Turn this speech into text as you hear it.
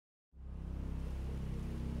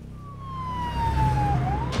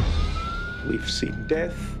We've seen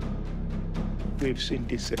death. We've seen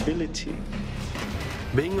disability.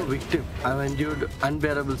 Being a victim, I've endured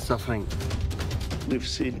unbearable suffering. We've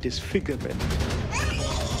seen disfigurement.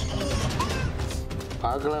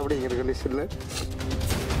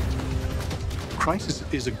 Crisis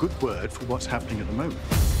is a good word for what's happening at the moment.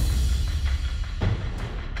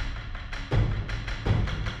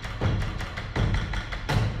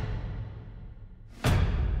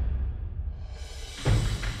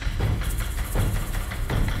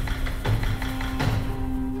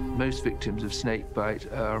 Most victims of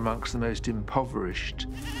snakebite are amongst the most impoverished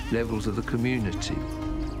levels of the community.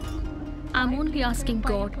 I'm only asking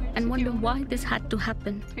God and wonder why this had to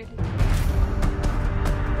happen.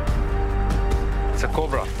 It's a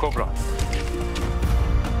cobra.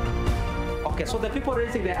 Okay, so the people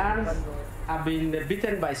raising their arms have been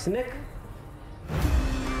bitten by snake.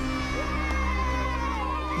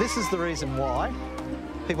 This is the reason why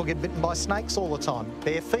people get bitten by snakes all the time.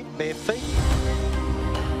 Bare feet, bare feet.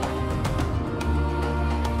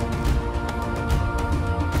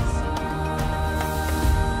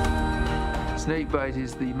 Snakebite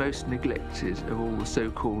is the most neglected of all the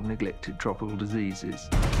so-called neglected tropical diseases.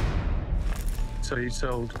 So he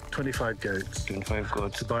sold 25 goats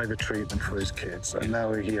to buy the treatment for his kids, and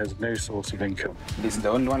now he has no source of income. This is the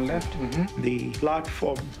only one left? The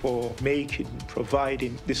platform for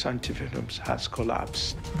providing these antivenoms has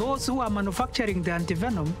collapsed. Those who are manufacturing the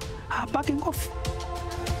antivenom are backing off.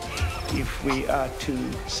 If we are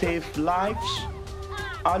to save lives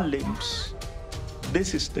and limbs,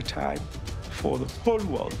 this is the time for the whole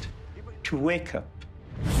world to wake up.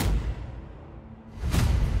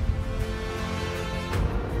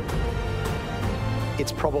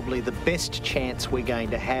 It's probably the best chance we're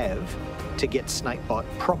going to have to get snakebite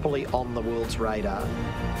properly on the world's radar.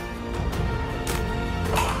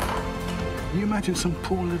 Can you imagine some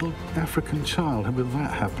poor little African child with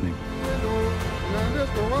that happening?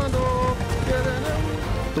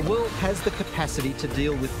 The world has the capacity to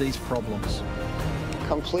deal with these problems.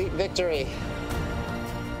 Complete victory.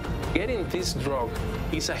 Getting this drug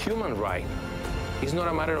is a human right. It's not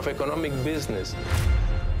a matter of economic business.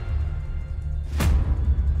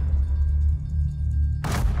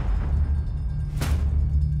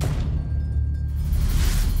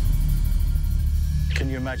 Can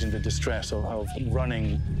you imagine the distress of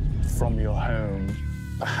running from your home,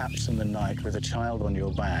 perhaps in the night, with a child on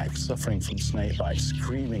your back, suffering from snakebite,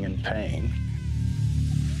 screaming in pain,